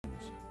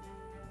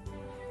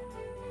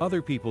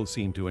Other people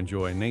seem to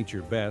enjoy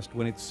nature best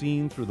when it's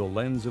seen through the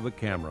lens of a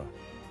camera.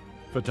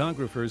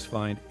 Photographers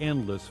find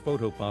endless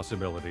photo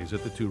possibilities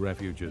at the two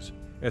refuges,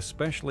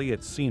 especially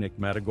at scenic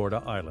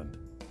Matagorda Island.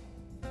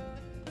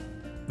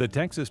 The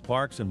Texas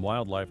Parks and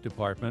Wildlife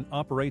Department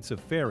operates a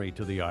ferry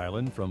to the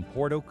island from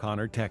Port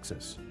O'Connor,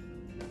 Texas.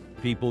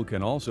 People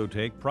can also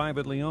take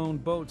privately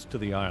owned boats to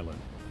the island,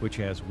 which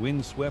has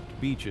windswept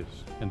beaches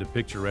and a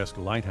picturesque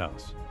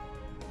lighthouse.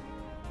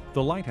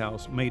 The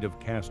lighthouse, made of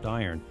cast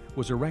iron,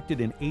 was erected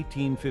in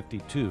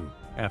 1852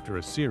 after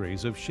a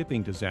series of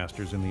shipping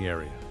disasters in the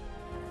area.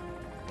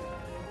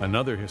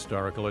 Another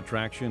historical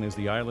attraction is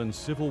the island's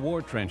Civil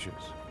War trenches.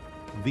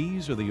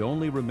 These are the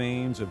only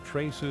remains of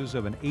traces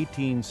of an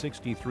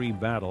 1863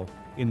 battle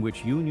in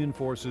which Union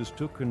forces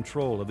took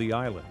control of the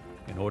island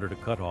in order to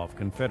cut off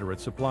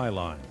Confederate supply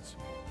lines.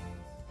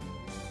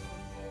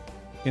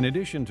 In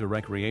addition to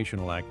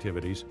recreational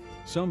activities,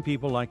 some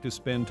people like to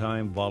spend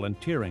time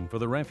volunteering for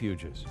the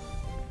refuges.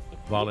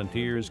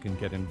 Volunteers can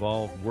get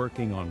involved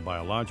working on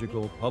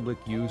biological, public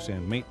use,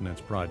 and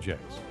maintenance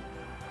projects.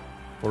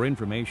 For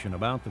information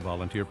about the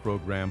volunteer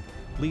program,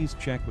 please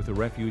check with the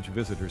Refuge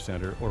Visitor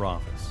Center or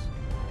office.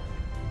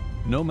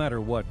 No matter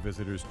what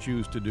visitors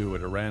choose to do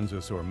at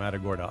Aransas or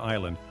Matagorda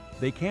Island,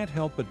 they can't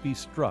help but be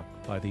struck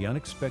by the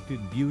unexpected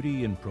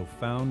beauty and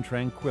profound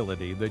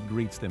tranquility that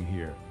greets them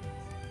here.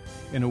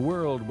 In a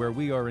world where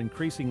we are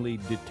increasingly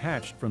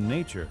detached from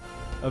nature,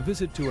 a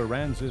visit to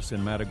Aransas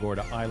and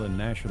Matagorda Island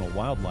National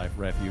Wildlife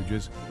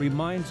Refuges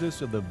reminds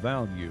us of the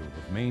value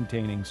of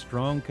maintaining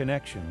strong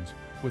connections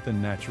with the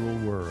natural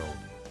world.